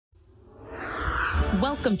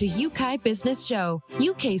Welcome to Yeukai Business Show,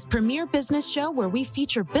 UK's premier business show where we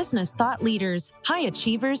feature business thought leaders, high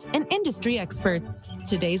achievers, and industry experts.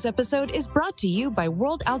 Today's episode is brought to you by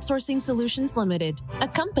World Outsourcing Solutions Limited, a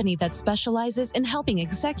company that specializes in helping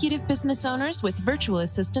executive business owners with virtual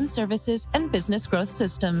assistant services and business growth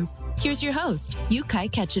systems. Here's your host, Yeukai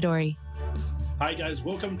Ketchadori. Hi guys,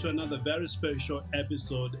 welcome to another very special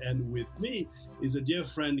episode, and with me is a dear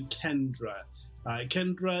friend, Kendra.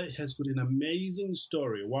 Kendra has got an amazing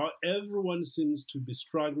story. While everyone seems to be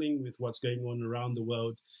struggling with what's going on around the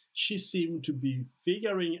world, she seemed to be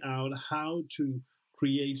figuring out how to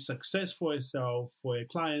create success for herself, for her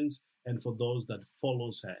clients, and for those that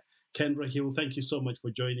follows her. Kendra Hill, thank you so much for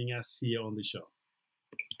joining us here on the show.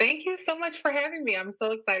 Thank you so much for having me. I'm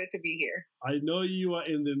so excited to be here. I know you are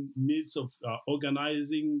in the midst of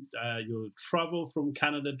organizing your travel from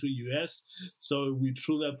Canada to US, so we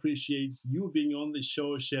truly appreciate you being on the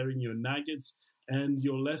show, sharing your nuggets and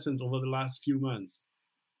your lessons over the last few months.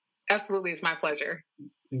 Absolutely. It's my pleasure.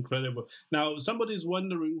 Incredible. Now, somebody's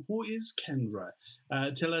wondering, who is Kendra?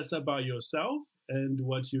 Tell us about yourself and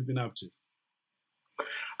what you've been up to.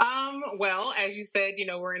 Well, as you said,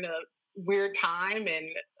 we're in a weird time, and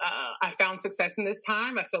I found success in this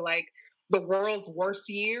time. I feel like the world's worst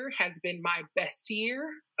year has been my best year,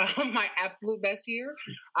 my absolute best year.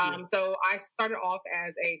 So I started off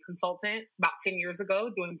as a consultant about 10 years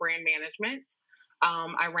ago doing brand management.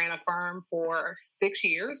 I ran a firm for 6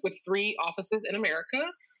 years with 3 offices in America.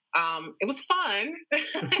 It was fun.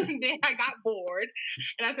 And then I got bored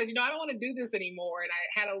and I said, I don't want to do this anymore. And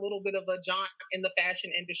I had a little bit of a jaunt in the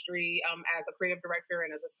fashion industry as a creative director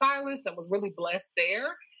and as a stylist, and was really blessed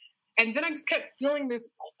there. And then I just kept feeling this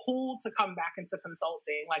pull to come back into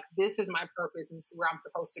consulting. Like, this is my purpose. This is where I'm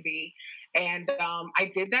supposed to be. And I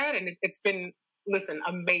did that. And it's been,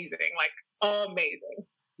 amazing, amazing.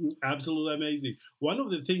 Absolutely amazing. One of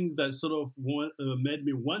the things that sort of made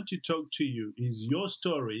me want to talk to you is your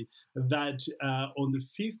story that on the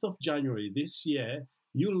 5th of January this year,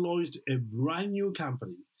 you launched a brand new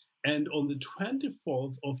company. And on the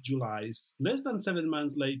 24th of July, less than 7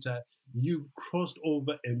 months later, you crossed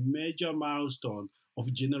over a major milestone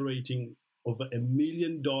of generating over $1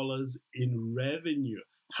 million in revenue.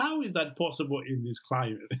 How is that possible in this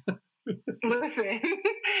climate? Listen,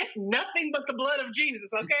 nothing but the blood of Jesus,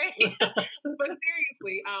 okay? But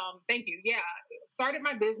seriously, thank you. Yeah, started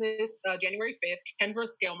my business January 5th. Kendra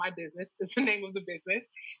Scale My Business is the name of the business.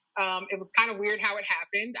 It was kind of weird how it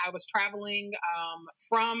happened. I was traveling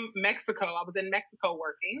from Mexico. I was in Mexico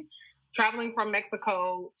working, traveling from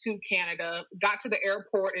Mexico to Canada, got to the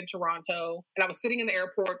airport in Toronto, and I was sitting in the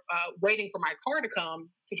airport waiting for my car to come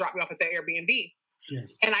to drop me off at the Airbnb.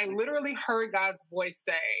 Yes. And I literally heard God's voice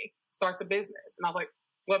say, start the business. And I was like,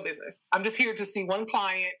 what business? I'm just here to see one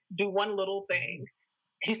client, do one little thing.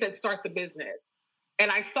 He said, start the business. And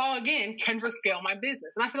I saw again, Kendra Scale My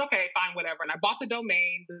Business. And I said, okay, fine, whatever. And I bought the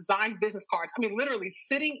domain, designed business cards. Literally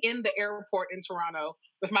sitting in the airport in Toronto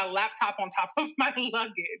with my laptop on top of my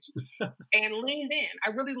luggage and leaned in.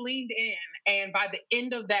 I really leaned in. And by the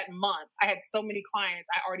end of that month, I had so many clients,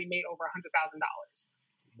 I already made over $100,000.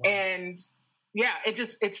 Wow. And yeah,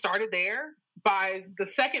 it started there. By the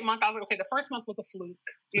second month, I was like, okay, the first month was a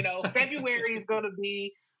fluke. February is going to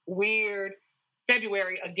be weird.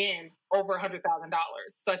 February, again, over $100,000.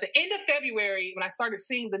 So at the end of February, when I started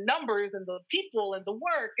seeing the numbers and the people and the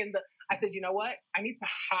work I said, you know what? I need to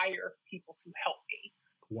hire people to help me.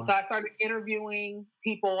 Wow. So I started interviewing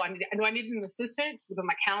people. I knew I needed an assistant because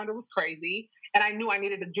my calendar was crazy. And I knew I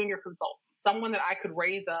needed a junior consultant, someone that I could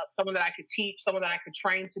raise up, someone that I could teach, someone that I could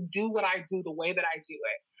train to do what I do the way that I do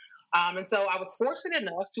it. And so I was fortunate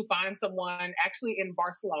enough to find someone actually in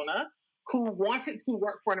Barcelona who wanted to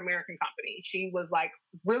work for an American company. She was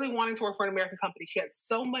really wanting to work for an American company. She had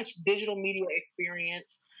so much digital media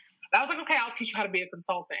experience. And I was like, okay, I'll teach you how to be a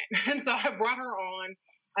consultant. And so I brought her on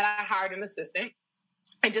and I hired an assistant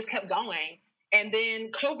and just kept going. And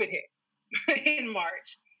then COVID hit in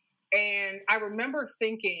March. And I remember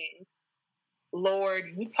thinking, Lord,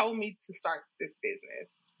 you told me to start this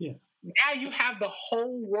business. Yeah. Now you have the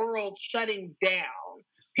whole world shutting down.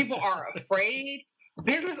 People are afraid.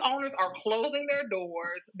 Business owners are closing their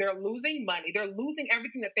doors. They're losing money. They're losing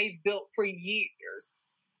everything that they've built for years.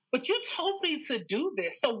 But you told me to do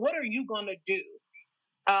this. So what are you going to do?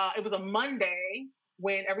 It was a Monday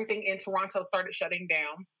when everything in Toronto started shutting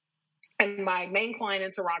down. And my main client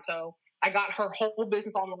in Toronto, I got her whole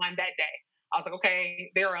business online that day. I was like, okay,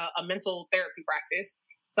 they're a mental therapy practice.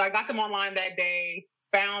 So I got them online that day,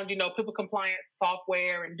 found, people compliance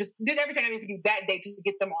software, and just did everything I needed to do that day to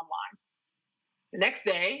get them online. The next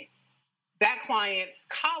day, that client's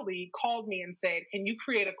colleague called me and said, can you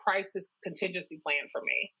create a crisis contingency plan for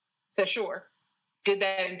me? I said, sure. Did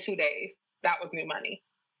that in 2 days. That was new money.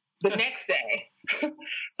 The next day,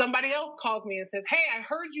 somebody else calls me and says, hey, I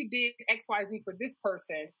heard you did XYZ for this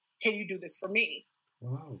person. Can you do this for me?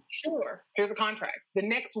 Wow. Sure. Here's a contract. The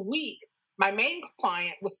next week, my main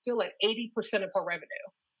client was still at 80% of her revenue,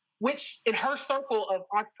 which in her circle of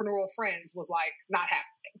entrepreneurial friends was like not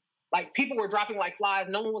happening. Like people were dropping like flies.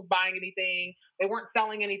 No one was buying anything. They weren't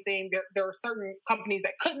selling anything. There were certain companies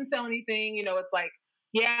that couldn't sell anything. You know, it's like,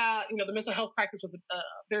 yeah, you know, the mental health practice was,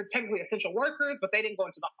 they're technically essential workers, but they didn't go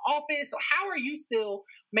into the office. So how are you still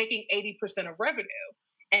making 80% of revenue?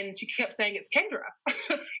 And she kept saying, it's Kendra.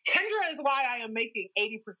 Kendra is why I am making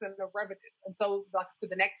 80% of revenue. And so like, to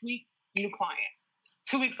the next week, new client.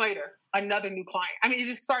 2 weeks later, another new client. I mean, it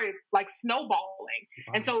just started like snowballing.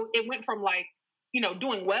 Wow. And so it went from like, you know,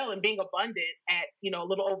 doing well and being abundant at, you know, a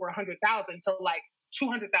little over 100,000 to like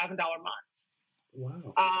 $200,000 months.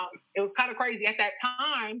 Wow. It was kind of crazy. At that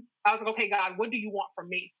time, I was like, okay, God, what do you want from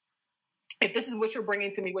me? If this is what you're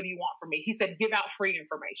bringing to me, what do you want from me? He said, give out free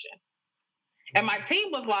information. And my team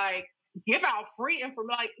was like, give out free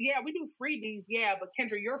information. Like, yeah, we do freebies. Yeah, but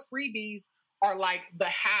Kendra, your freebies are like the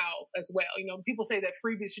how as well. You know, people say that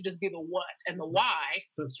freebies should just be the what and the why.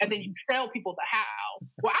 That's right. And then you tell people the how.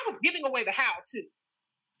 Well, I was giving away the how too.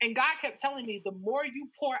 And God kept telling me, the more you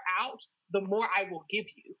pour out, the more I will give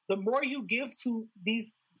you. The more you give to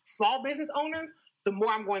these small business owners, the more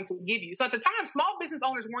I'm going to give you. So at the time, small business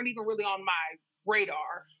owners weren't even really on my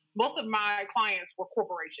radar. Most of my clients were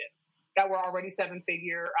corporations that were already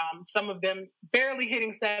seven-figure. Some of them barely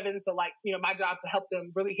hitting seven. So like, you know, my job to help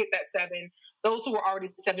them really hit that seven. Those who were already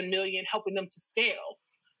 7 million, helping them to scale.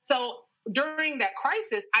 So during that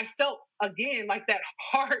crisis, I felt again like that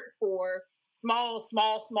heart for small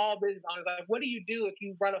business owners. Like, what do you do if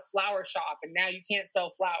you run a flower shop and now you can't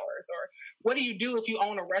sell flowers? Or what do you do if you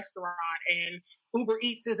own a restaurant and Uber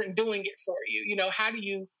Eats isn't doing it for you? You know, how do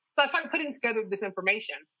you... So I started putting together this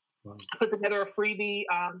information. Wow. I put together a freebie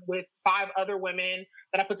with 5 other women.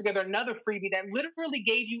 Then I put together another freebie that literally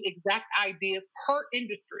gave you exact ideas per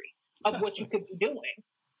industry of what you could be doing.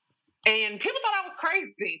 And people thought I was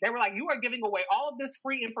crazy. They were like, you are giving away all of this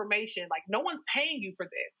free information. Like, no one's paying you for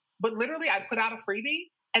this. But literally, I put out a freebie,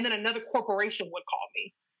 and then another corporation would call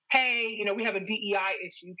me. Hey, you know, we have a DEI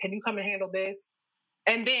issue. Can you come and handle this?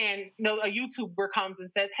 And then, you know, a YouTuber comes and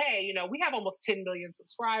says, hey, you know, we have almost 10 million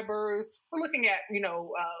subscribers. We're looking at, you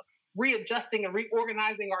know, readjusting and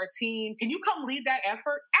reorganizing our team. Can you come lead that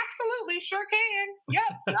effort? Absolutely, sure can.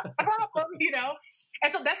 Yep, not a problem, you know.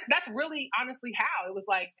 And so that's really honestly how it was.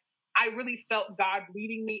 Like, I really felt God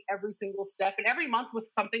leading me every single step, and every month was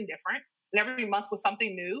something different, and every month was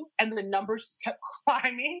something new, and the numbers just kept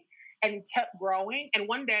climbing and kept growing. And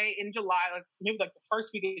one day in July, like it was like the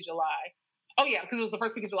first week of July. Oh yeah, because it was the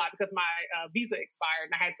first week of July because my visa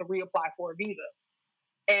expired and I had to reapply for a visa.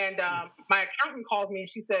 And my accountant calls me and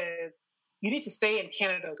she says, you need to stay in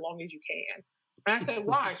Canada as long as you can. And I said,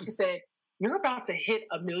 why? She said, you're about to hit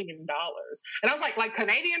 $1 million. And I was like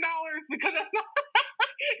Canadian dollars? Because that's not,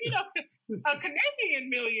 you know, a Canadian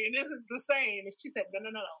million isn't the same. And she said, no,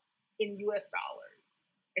 in US dollars.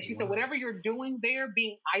 And she said, whatever you're doing there,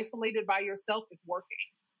 being isolated by yourself is working.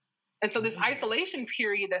 And so this isolation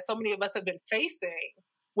period that so many of us have been facing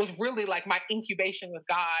was really like my incubation with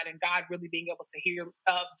God, and God really being able to hear,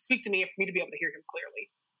 speak to me and for me to be able to hear him clearly.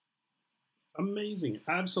 Amazing.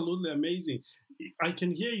 Absolutely amazing. I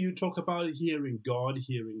can hear you talk about hearing God.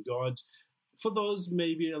 For those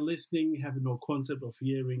maybe listening, have no concept of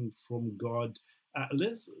hearing from God,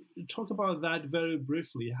 let's talk about that very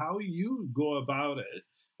briefly, how you go about it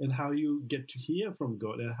and how you get to hear from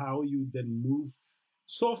God and how you then move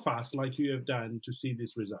so fast like you have done to see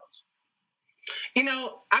these results. You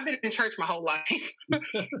know, I've been in church my whole life.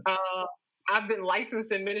 I've been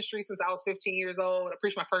licensed in ministry since I was 15 years old. I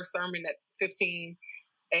preached my first sermon at 15.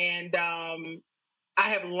 And I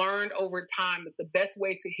have learned over time that the best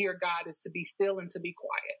way to hear God is to be still and to be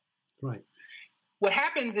quiet. Right. What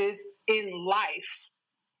happens is in life,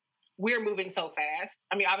 we're moving so fast.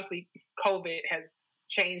 I mean, obviously, COVID has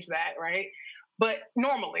changed that, right? But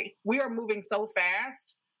normally, we are moving so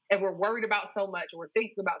fast and we're worried about so much, and we're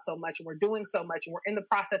thinking about so much, and we're doing so much, and we're in the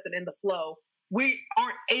process and in the flow. We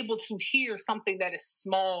aren't able to hear something that is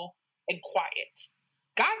small and quiet.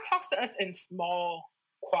 God talks to us in small,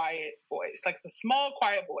 quiet voice. Like, it's a small,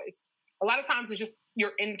 quiet voice. A lot of times it's just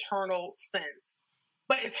your internal sense.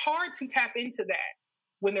 But it's hard to tap into that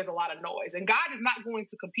when there's a lot of noise. And God is not going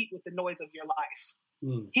to compete with the noise of your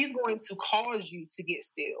life. He's going to cause you to get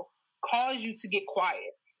still, cause you to get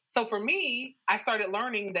quiet. So for me, I started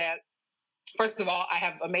learning that First of all, I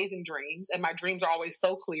have amazing dreams, and my dreams are always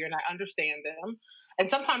so clear, and I understand them. And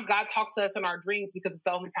sometimes God talks to us in our dreams because it's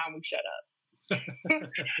the only time we shut up.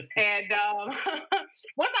 And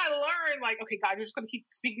once I learned, like, okay, God, you're just going to keep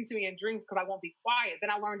speaking to me in dreams because I won't be quiet. Then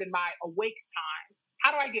I learned in my awake time,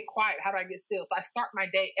 how do I get quiet? How do I get still? So I start my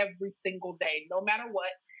day every single day, no matter what.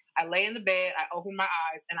 I lay in the bed, I open my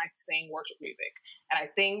eyes, and I sing worship music. And I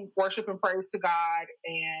sing worship and praise to God,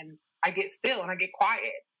 and I get still and I get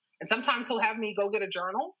quiet. And sometimes he'll have me go get a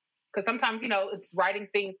journal, because sometimes, it's writing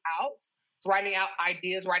things out. It's writing out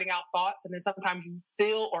ideas, writing out thoughts. And then sometimes you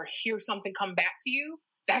feel or hear something come back to you.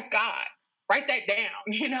 That's God. Write that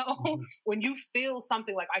down, when you feel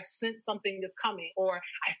something like I sense something is coming, or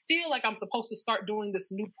I feel like I'm supposed to start doing this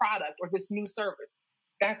new product or this new service.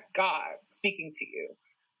 That's God speaking to you.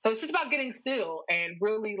 So it's just about getting still and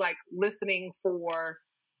really like listening for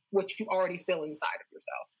what you already feel inside of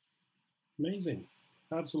yourself. Amazing.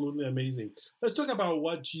 Absolutely amazing. Let's talk about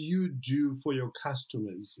what you do for your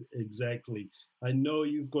customers exactly. I know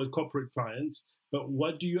you've got corporate clients, but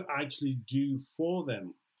what do you actually do for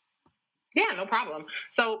them? Yeah, no problem.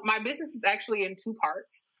 So my business is actually in two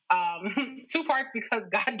parts. Two parts because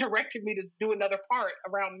God directed me to do another part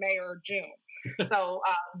around May or June. So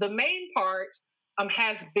the main part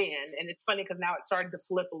has been, and it's funny because now it's starting to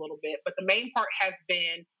flip a little bit, but the main part has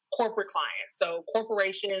been corporate clients. So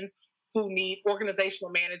corporations who need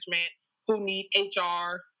organizational management, who need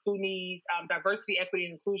HR, who need diversity, equity,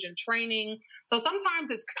 and inclusion training. So sometimes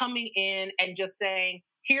it's coming in and just saying,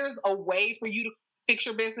 here's a way for you to fix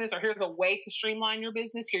your business, or here's a way to streamline your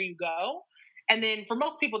business. Here you go. And then for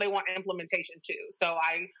most people, they want implementation too. So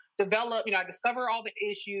I develop, I discover all the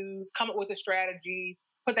issues, come up with a strategy,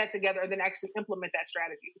 put that together, and then actually implement that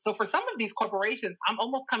strategy. So for some of these corporations, I'm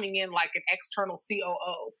almost coming in like an external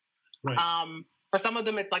COO. Right. For some of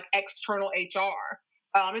them, it's like external HR.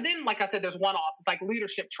 And then, like I said, there's one-offs. It's like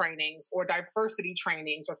leadership trainings or diversity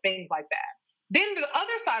trainings or things like that. Then the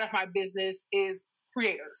other side of my business is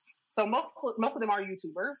creators. So most of them are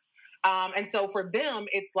YouTubers. And so for them,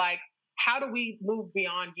 it's like, how do we move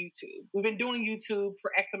beyond YouTube? We've been doing YouTube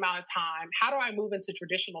for X amount of time. How do I move into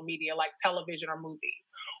traditional media like television or movies?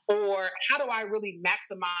 Or how do I really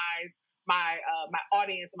maximize my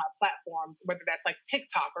audience and my platforms, whether that's like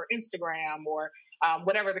TikTok or Instagram or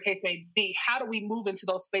whatever the case may be? How do we move into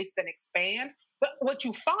those spaces and expand? But what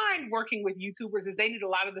you find working with YouTubers is they need a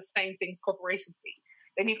lot of the same things corporations need.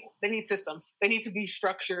 They need systems. They need to be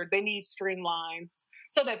structured. They need streamlined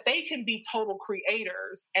so that they can be total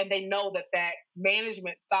creators, and they know that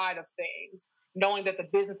management side of things, knowing that the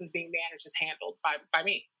business is being managed, is handled by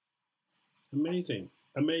me.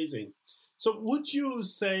 Amazing. So would you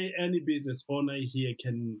say any business owner here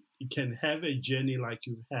can have a journey like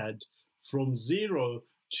you've had from zero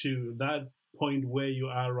to that point where you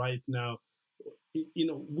are right now?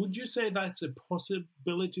 Would you say that's a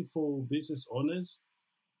possibility for business owners?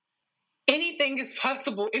 Anything is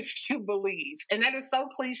possible if you believe. And that is so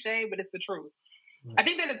cliche, but it's the truth. Right. I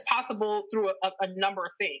think that it's possible through a number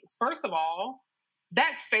of things. First of all,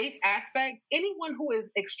 that faith aspect, anyone who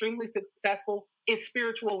is extremely successful is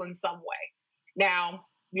spiritual in some way. Now,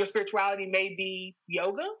 your spirituality may be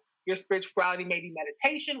yoga, your spirituality may be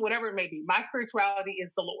meditation, whatever it may be. My spirituality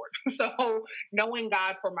is the Lord. So knowing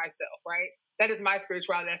God for myself, right? That is my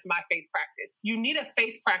spirituality. That's my faith practice. You need a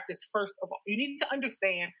faith practice, first of all. You need to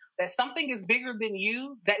understand that something is bigger than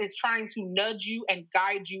you that is trying to nudge you and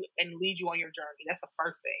guide you and lead you on your journey. That's the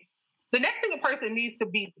first thing. The next thing a person needs to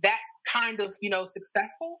be that kind of,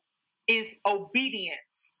 successful is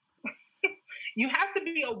obedience. You have to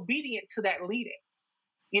be obedient to that leading.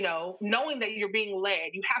 Knowing that you're being led,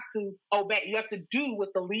 you have to obey. You have to do what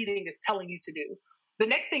the leading is telling you to do. The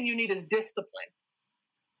next thing you need is discipline.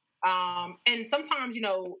 And sometimes,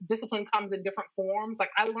 discipline comes in different forms. Like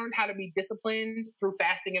I learned how to be disciplined through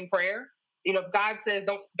fasting and prayer. If God says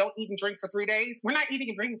don't eat and drink for 3 days, we're not eating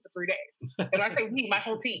and drinking for 3 days. And I say we, my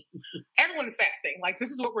whole team, everyone is fasting. Like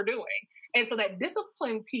this is what we're doing. And so that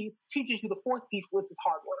discipline piece teaches you the fourth piece, which is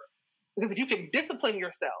hard work. Because if you can discipline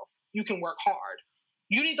yourself, you can work hard.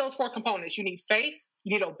 You need those 4 components. You need faith,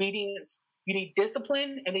 you need obedience, you need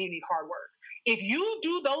discipline, and then you need hard work. If you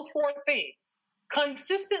do those 4 things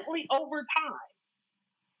consistently over time,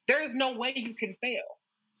 there is no way you can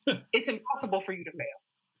fail. It's impossible for you to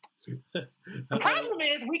fail. The problem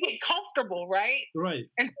is we get comfortable, right? Right.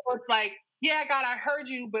 And so it's like, yeah, God, I heard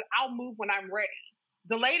you, but I'll move when I'm ready.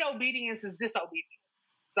 Delayed obedience is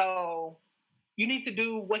disobedience. So you need to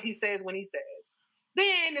do what he says when he says.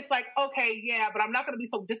 Then it's like, okay, yeah, but I'm not going to be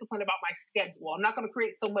so disciplined about my schedule. I'm not going to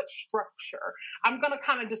create so much structure. I'm going to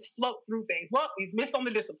kind of just float through things. Well, you've missed on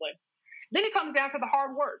the discipline. Then it comes down to the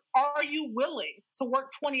hard work. Are you willing to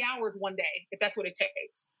work 20 hours one day, if that's what it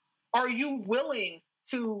takes? Are you willing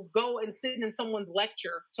to go and sit in someone's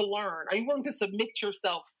lecture to learn? Are you willing to submit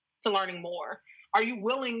yourself to learning more? Are you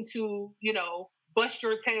willing to, bust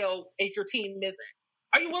your tail if your team isn't?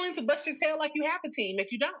 Are you willing to bust your tail like you have a team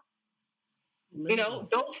if you don't? Amazing.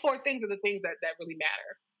 Those 4 things are the things that really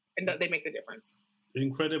matter, and they make the difference.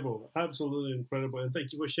 Incredible. Absolutely incredible. And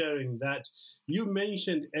thank you for sharing that. You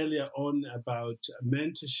mentioned earlier on about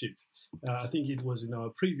mentorship. I think it was in our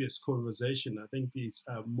previous conversation. I think it's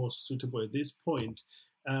most suitable at this point.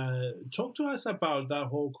 Talk to us about that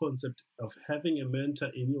whole concept of having a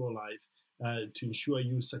mentor in your life to ensure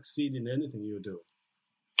you succeed in anything you do.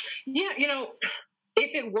 Yeah,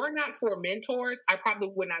 if it were not for mentors, I probably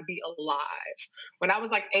would not be alive. When I was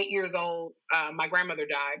like 8 years old, my grandmother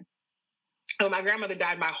died. When my grandmother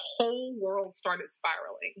died, my whole world started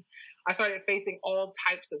spiraling. I started facing all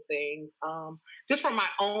types of things, just from my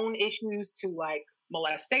own issues to like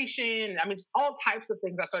molestation. Just all types of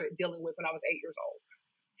things I started dealing with when I was 8 years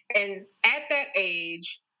old. And at that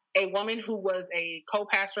age, a woman who was a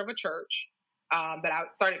co-pastor of a church that I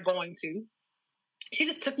started going to, she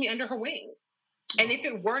just took me under her wing. And if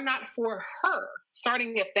it were not for her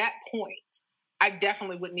starting at that point, I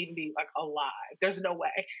definitely wouldn't even be like alive. There's no way.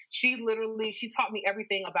 She taught me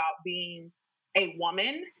everything about being a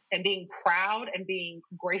woman and being proud and being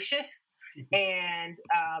gracious and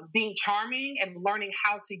being charming and learning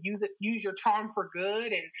how to use your charm for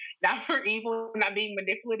good and not for evil, not being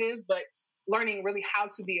manipulative, but learning really how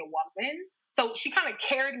to be a woman. So she kind of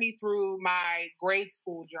carried me through my grade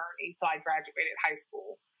school journey till I graduated high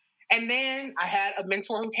school. And then I had a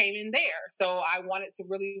mentor who came in there. So I wanted to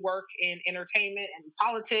really work in entertainment and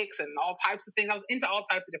politics and all types of things. I was into all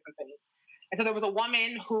types of different things. And so there was a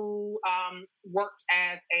woman who worked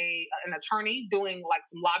as an attorney doing like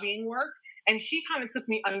some lobbying work. And she kind of took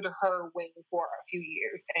me under her wing for a few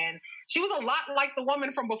years. And she was a lot like the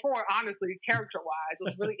woman from before, honestly, character-wise. It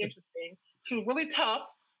was really interesting. She was really tough,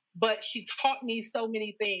 but she taught me so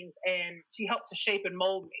many things and she helped to shape and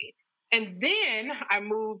mold me. And then I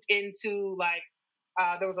moved into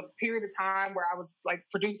there was a period of time where I was like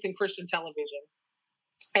producing Christian television.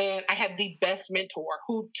 And I had the best mentor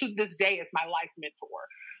who to this day is my life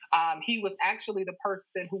mentor. He was actually the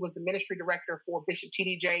person who was the ministry director for Bishop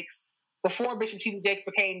T.D. Jakes. Before Bishop T.D. Jakes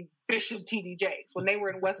became Bishop T.D. Jakes. When they were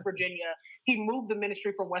in West Virginia, he moved the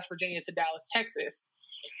ministry from West Virginia to Dallas, Texas.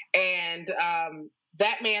 And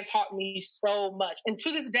that man taught me so much. And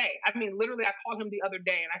to this day, literally, I called him the other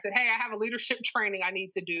day and I said, hey, I have a leadership training I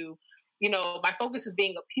need to do. My focus is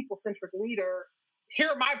being a people-centric leader. Here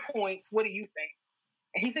are my points. What do you think?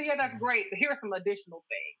 And he said, yeah, that's great, but here are some additional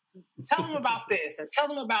things. Tell them about this and tell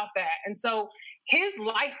them about that. And so his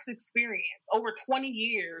life's experience over 20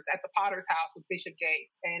 years at the Potter's House with Bishop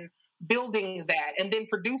Jakes and building that and then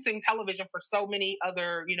producing television for so many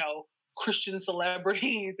other, Christian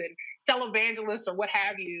celebrities and televangelists or what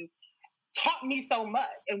have you, taught me so much.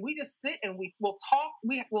 And we just sit and we'll talk.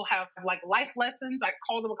 We'll have like life lessons. I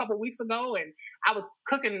called him a couple of weeks ago and I was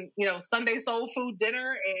cooking, Sunday soul food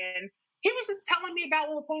dinner. And he was just telling me about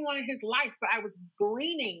what was going on in his life, but I was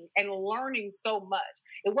gleaning and learning so much.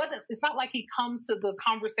 It's not like he comes to the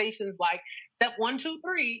conversations like step 1, 2,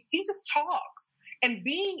 3. He just talks. And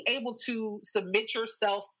being able to submit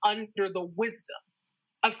yourself under the wisdom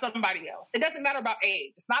of somebody else. It doesn't matter about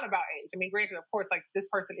age. It's not about age. Granted, of course, like this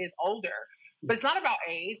person is older, but it's not about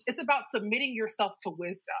age. It's about submitting yourself to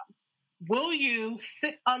wisdom. Will you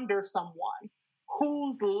sit under someone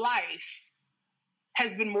whose life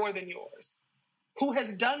has been more than yours, who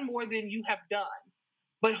has done more than you have done,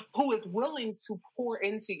 but who is willing to pour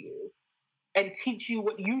into you and teach you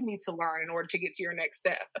what you need to learn in order to get to your next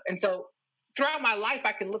step? And so throughout my life,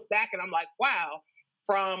 I can look back and I'm like, wow,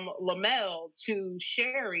 from Lamel to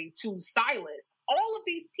Sherry to Silas, all of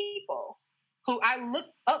these people who I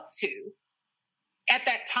looked up to at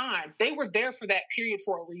that time, they were there for that period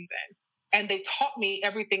for a reason. And they taught me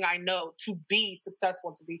everything I know to be successful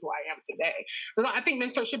and to be who I am today. So I think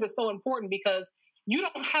mentorship is so important because you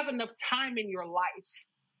don't have enough time in your life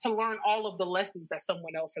to learn all of the lessons that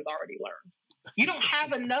someone else has already learned. You don't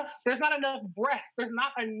have enough, there's not enough breath, there's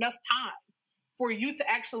not enough time for you to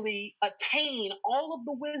actually attain all of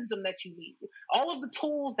the wisdom that you need, all of the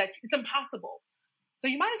tools it's impossible. So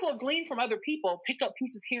you might as well glean from other people, pick up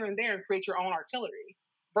pieces here and there and create your own artillery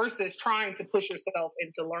versus trying to push yourself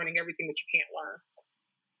into learning everything that you can't learn.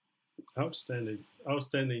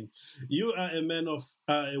 Outstanding. You are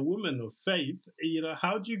a woman of faith.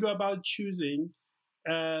 How do you go about choosing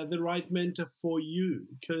the right mentor for you?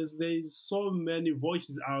 Because there's so many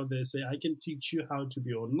voices out there say, I can teach you how to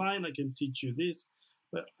be online, I can teach you this.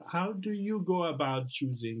 But how do you go about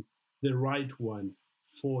choosing the right one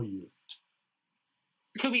for you?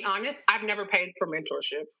 To be honest, I've never paid for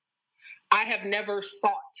mentorship. I have never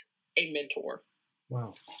sought a mentor.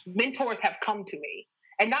 Wow. Mentors have come to me.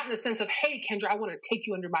 And not in the sense of, hey, Kendra, I want to take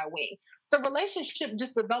you under my wing. The relationship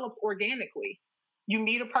just develops organically. You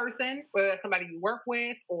meet a person, whether that's somebody you work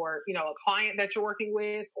with or, a client that you're working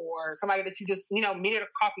with or somebody that you just, meet at a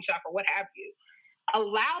coffee shop or what have you.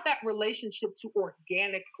 Allow that relationship to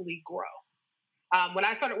organically grow. When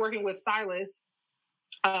I started working with Silas,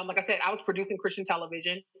 like I said, I was producing Christian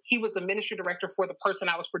television. He was the ministry director for the person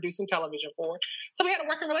I was producing television for. So we had a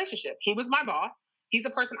working relationship. He was my boss. He's the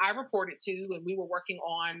person I reported to, and we were working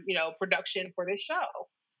on, production for this show.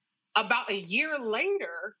 About a year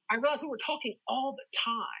later, I realized we were talking all the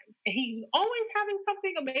time, and he was always having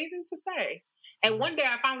something amazing to say. And one day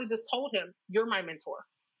I finally just told him, you're my mentor.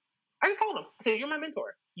 I just told him, I said, you're my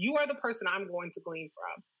mentor. You are the person I'm going to glean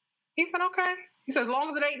from. He said, okay. He said, as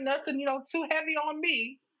long as it ain't nothing, too heavy on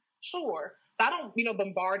me, sure. So I don't,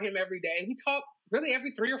 bombard him every day. We talk really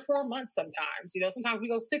every 3 or 4 months sometimes. Sometimes we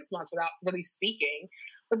go 6 months without really speaking,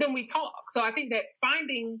 but then we talk. So I think that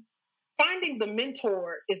finding the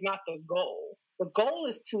mentor is not the goal. The goal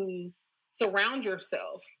is to surround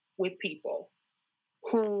yourself with people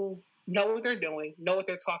who know what they're doing, know what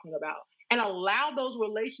they're talking about, and allow those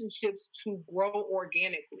relationships to grow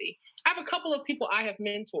organically. I have a couple of people I have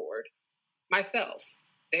mentored myself.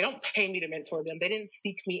 They don't pay me to mentor them. They didn't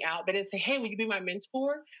seek me out. They didn't say, hey, will you be my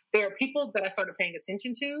mentor? There are people that I started paying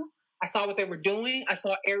attention to. I saw what they were doing. I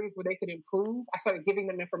saw areas where they could improve. I started giving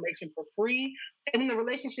them information for free. And then the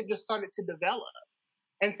relationship just started to develop.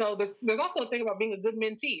 And so there's also a thing about being a good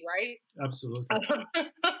mentee, right? Absolutely.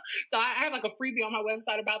 So I have like a freebie on my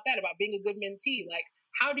website about that, about being a good mentee. Like,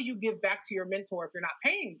 how do you give back to your mentor if you're not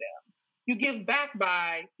paying them? You give back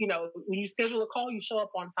by, when you schedule a call, you show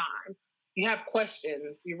up on time. You have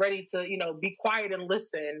questions. You're ready to, be quiet and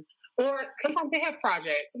listen. Or sometimes they have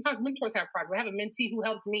projects. Sometimes mentors have projects. I have a mentee who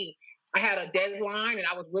helped me. I had a deadline and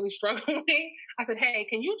I was really struggling. I said, hey,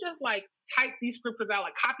 can you just type these scriptures out,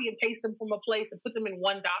 copy and paste them from a place and put them in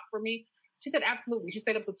one doc for me? She said, absolutely. She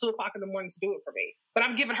stayed up till 2:00 in the morning to do it for me. But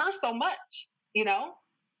I've given her so much,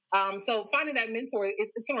 So finding that mentor,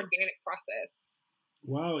 it's an organic process.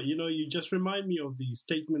 Wow. You just remind me of the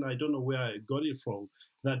statement, I don't know where I got it from,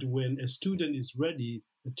 that when a student is ready,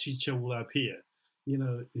 a teacher will appear.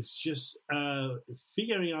 It's just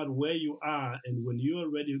figuring out where you are, and when you are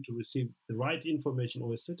ready to receive the right information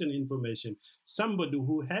or a certain information, somebody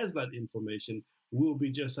who has that information will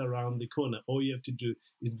be just around the corner. All you have to do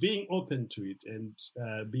is being open to it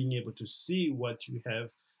and being able to see what you have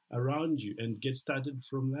around you and get started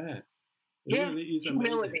from there. It really is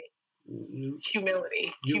humility. Amazing.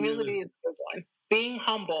 Humility is the one. Being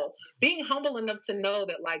humble enough to know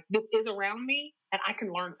that this is around me and I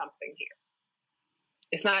can learn something here.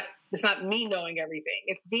 It's not me knowing everything.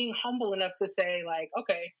 It's being humble enough to say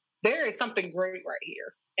okay, there is something great right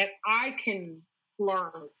here and I can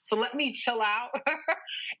learn. So let me chill out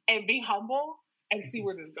and be humble and see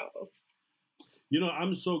where this goes.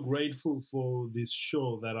 I'm so grateful for this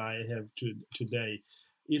show that I have today.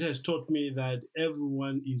 It has taught me that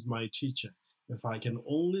everyone is my teacher. If I can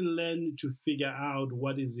only learn to figure out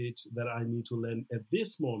what is it that I need to learn at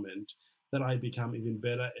this moment, that I become even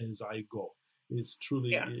better as I go. It's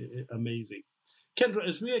truly amazing. Kendra,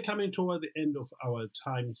 as we are coming toward the end of our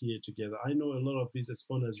time here together, I know a lot of business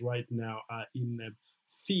owners right now are in a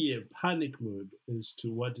fear, panic mood as to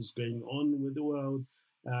what is going on with the world.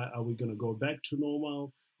 Are we going to go back to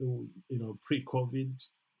normal, pre-COVID,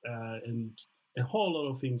 and a whole lot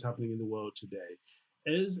of things happening in the world today.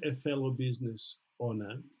 As a fellow business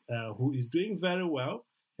owner who is doing very well,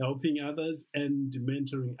 helping others and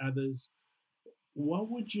mentoring others, what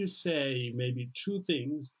would you say maybe 2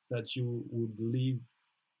 things that you would leave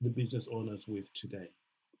the business owners with today?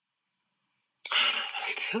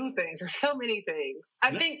 2 things. There's so many things.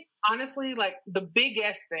 I think, honestly, the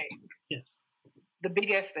biggest thing. Yes. The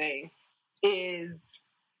biggest thing is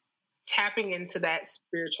tapping into that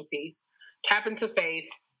spiritual piece. Tap into faith.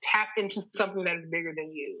 Tap into something that is bigger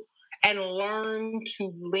than you. And learn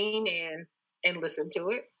to lean in and listen to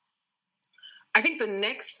it. I think the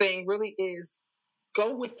next thing really is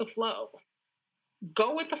go with the flow.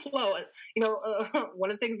 Go with the flow.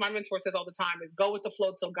 One of the things my mentor says all the time is go with the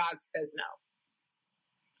flow till God says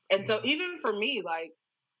no. And so even for me,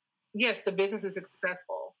 yes, the business is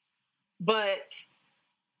successful, but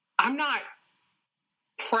I'm not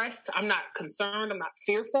depressed. I'm not concerned. I'm not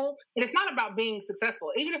fearful. And it's not about being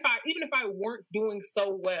successful. Even if I weren't doing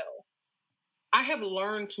so well, I have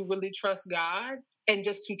learned to really trust God and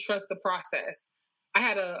just to trust the process. I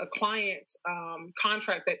had a client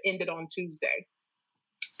contract that ended on Tuesday.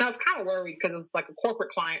 I was kind of worried because it was like a corporate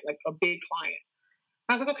client, like a big client.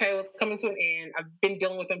 I was like, okay, well, it's coming to an end. I've been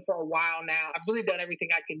dealing with them for a while now. I've really done everything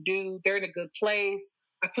I can do. They're in a good place.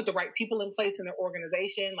 I put the right people in place in their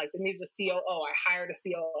organization. Like, they needed a COO. I hired a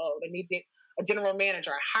COO. They needed a general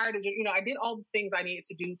manager. I hired I did all the things I needed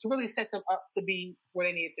to do to really set them up to be where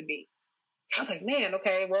they needed to be. I was like, man,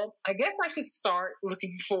 okay, well, I guess I should start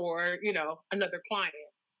looking for, another client.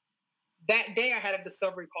 That day I had a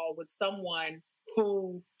discovery call with someone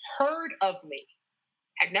who heard of me,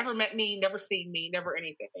 had never met me, never seen me, never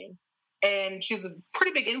anything. And she's a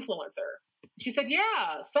pretty big influencer. She said,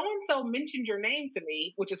 yeah, so-and-so mentioned your name to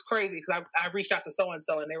me, which is crazy because I've reached out to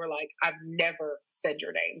so-and-so and they were like, I've never said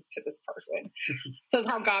your name to this person. So it's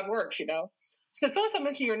how God works, She said, so-and-so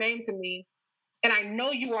mentioned your name to me. And I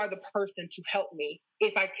know you are the person to help me.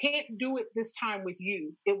 If I can't do it this time with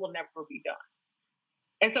you, it will never be done.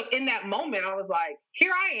 And so in that moment, I was like,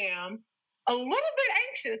 here I am, a little bit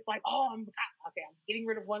anxious, like, I'm getting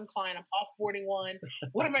rid of one client. I'm offboarding one.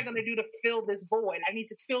 What am I going to do to fill this void? I need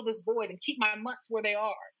to fill this void and keep my months where they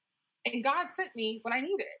are. And God sent me what I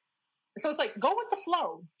needed. And so it's like, go with the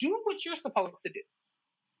flow. Do what you're supposed to do.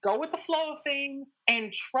 Go with the flow of things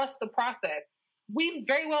and trust the process. We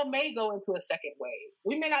very well may go into a second wave.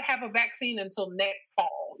 We may not have a vaccine until next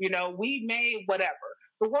fall. We may whatever.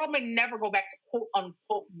 The world may never go back to quote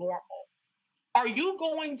unquote normal. Are you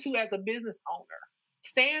going to, as a business owner,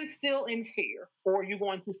 stand still in fear, or are you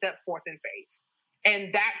going to step forth in faith?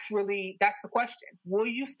 And that's the question. Will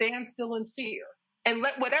you stand still in fear and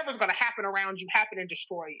let whatever's going to happen around you happen and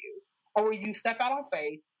destroy you? Or will you step out on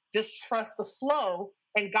faith, just trust the flow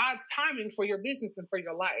and God's timing for your business and for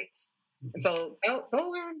your life? And so those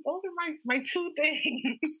are my two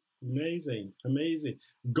things. Amazing.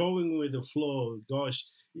 Going with the flow. Gosh,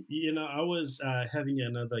 I was having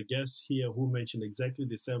another guest here who mentioned exactly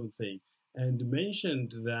the same thing and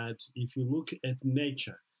mentioned that if you look at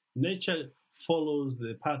nature follows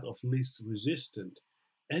the path of least resistance.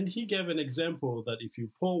 And he gave an example that if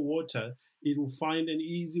you pour water, it will find an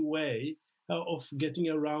easy way of getting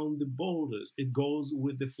around the boulders. It goes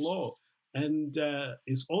with the flow. And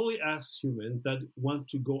it's only us humans that want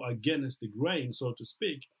to go against the grain, so to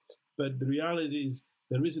speak. But the reality is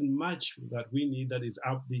there isn't much that we need that is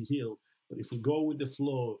up the hill. But if we go with the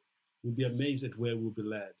flow, we'll be amazed at where we'll be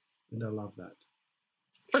led. And I love that.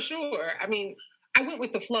 For sure. I mean, I went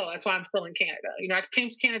with the flow. That's why I'm still in Canada. I came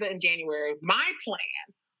to Canada in January. My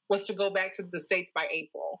plan was to go back to the States by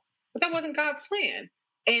April. But that wasn't God's plan.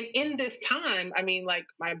 And in this time,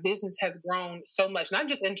 my business has grown so much, not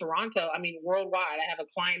just in Toronto, worldwide. I have a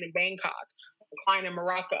client in Bangkok, a client in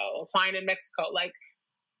Morocco, a client in Mexico.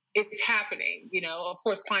 It's happening, of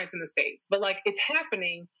course, clients in the States, but it's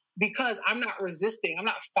happening because I'm not resisting, I'm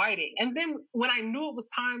not fighting. And then when I knew it was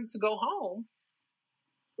time to go home,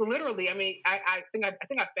 literally, I think I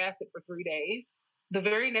fasted for 3 days. The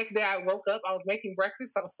very next day I woke up, I was making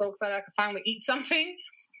breakfast. I was so excited I could finally eat something.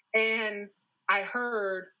 And I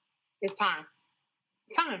heard, it's time.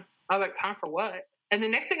 It's time. I was like, time for what? And the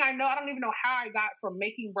next thing I know, I don't even know how I got from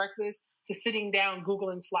making breakfast to sitting down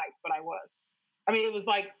Googling flights, but I was. It was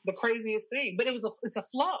like the craziest thing, but it's a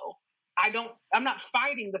flow. I'm not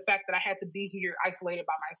fighting the fact that I had to be here isolated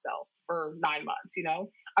by myself for 9 months,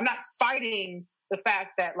 I'm not fighting the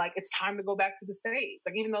fact that it's time to go back to the States.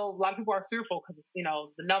 Even though a lot of people are fearful because,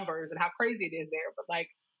 the numbers and how crazy it is there, but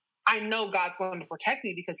I know God's going to protect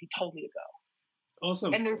me because he told me to go.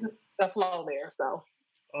 Awesome. And there's a flow there, so.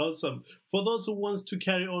 Awesome. For those who wants to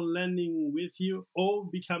carry on learning with you or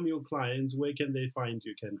become your clients, where can they find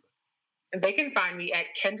you, Kendra? They can find me at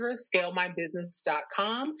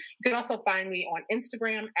kendrascalemybusiness.com. You can also find me on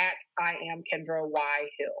Instagram at I am Kendra Y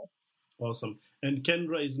Hill. Awesome. And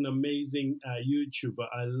Kendra is an amazing YouTuber.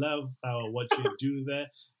 I love what you do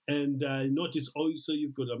there. And notice also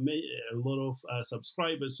you've got a lot of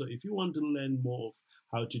subscribers. So if you want to learn more of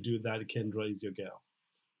how to do that, Kendra is your girl.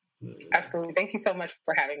 Absolutely. Thank you so much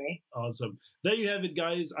for having me. Awesome. There you have it,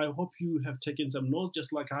 guys. I hope you have taken some notes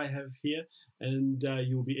just like I have here, and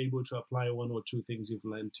you'll be able to apply one or two things you've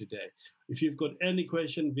learned today. If you've got any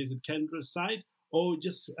question, visit Kendra's site or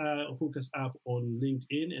just hook us up on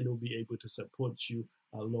LinkedIn and we'll be able to support you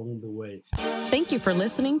along the way. Thank you for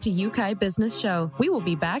listening to Yeukai Business Show. We will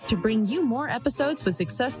be back to bring you more episodes with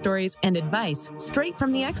success stories and advice straight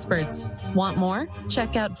from the experts. Want more?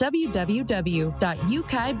 Check out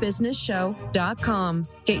www.yukaibusinessshow.com.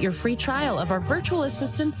 Get your free trial of our virtual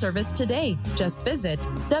assistant service today. Just visit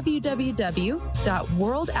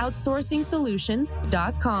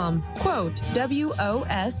www.worldoutsourcingsolutions.com. Quote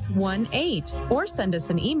WOS18 or send us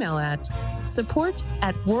an email at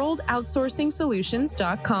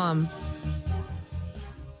support@worldoutsourcingsolutions.com.